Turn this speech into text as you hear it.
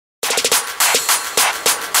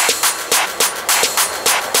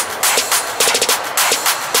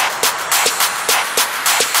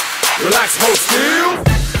Relax, hold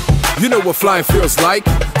still. You know what flying feels like.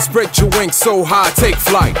 Spread your wings so high, take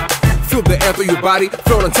flight. Feel the air through your body,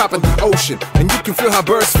 float on top of the ocean, and you can feel how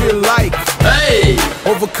birds feel like. Hey!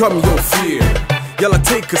 Overcome your fear. Yalla,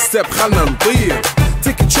 take a step, خلنا نطير.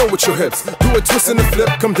 Take control with your hips. Do a twist and a flip,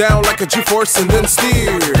 come down like a G-force and then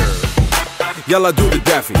steer. Yalla, do the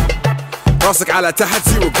daffy. راسك على تحت,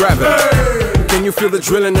 zero gravity. Hey! Can you feel the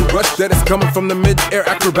drilling and rush that is coming from the mid-air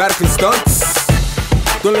acrobatic stunts?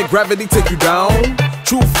 Don't let gravity take you down.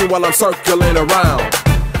 Truthful while I'm circling around.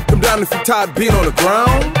 Come down if you're tired being on the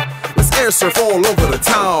ground. Let's air surf all over the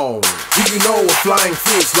town. Do you know what flying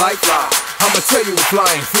feels like? I'ma tell you what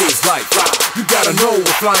flying feels like. You gotta know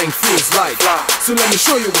what flying feels like. So let me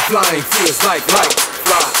show you what flying feels like. Fly,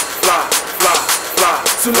 fly, fly, fly, fly.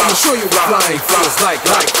 So let me show you what flying feels like.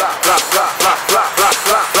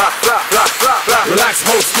 Relax,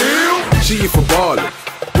 hold still. شي في بالك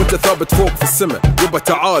وانت ثابت فوق في السما. يبا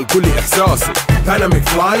تعال قولي احساسك. Dynamic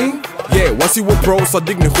flying? Yeah, once you were pro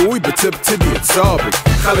صدقني خوي بتبتدي تسابق.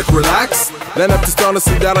 خليك relax لأنها بتستانس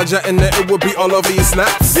لدرجة إن it will be all over your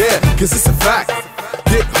snaps. Yeah, cause it's a fact.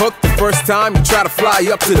 Get hooked the first time you try to fly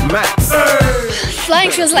up to the max.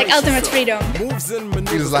 Flying feels like ultimate freedom.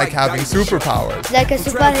 Feels like having superpowers. Like a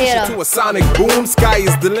superhero. To a sonic boom, sky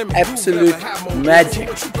is the limit. Absolute magic.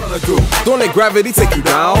 Don't let gravity take you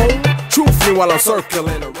down. Truthfully while I'm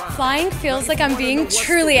circling around. Flying feels like I'm being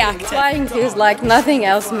truly active. Flying feels like nothing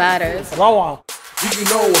else matters. Do you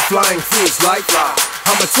know what flying feels like?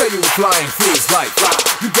 I'ma tell you what flying feels like.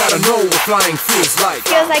 You gotta know what flying feels like.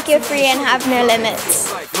 Feels like you're free and have no limits.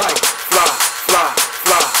 Fly, fly, fly,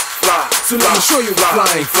 fly, fly. So let me show you what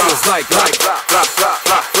flying feels like.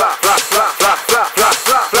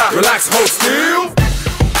 Relax, hold still.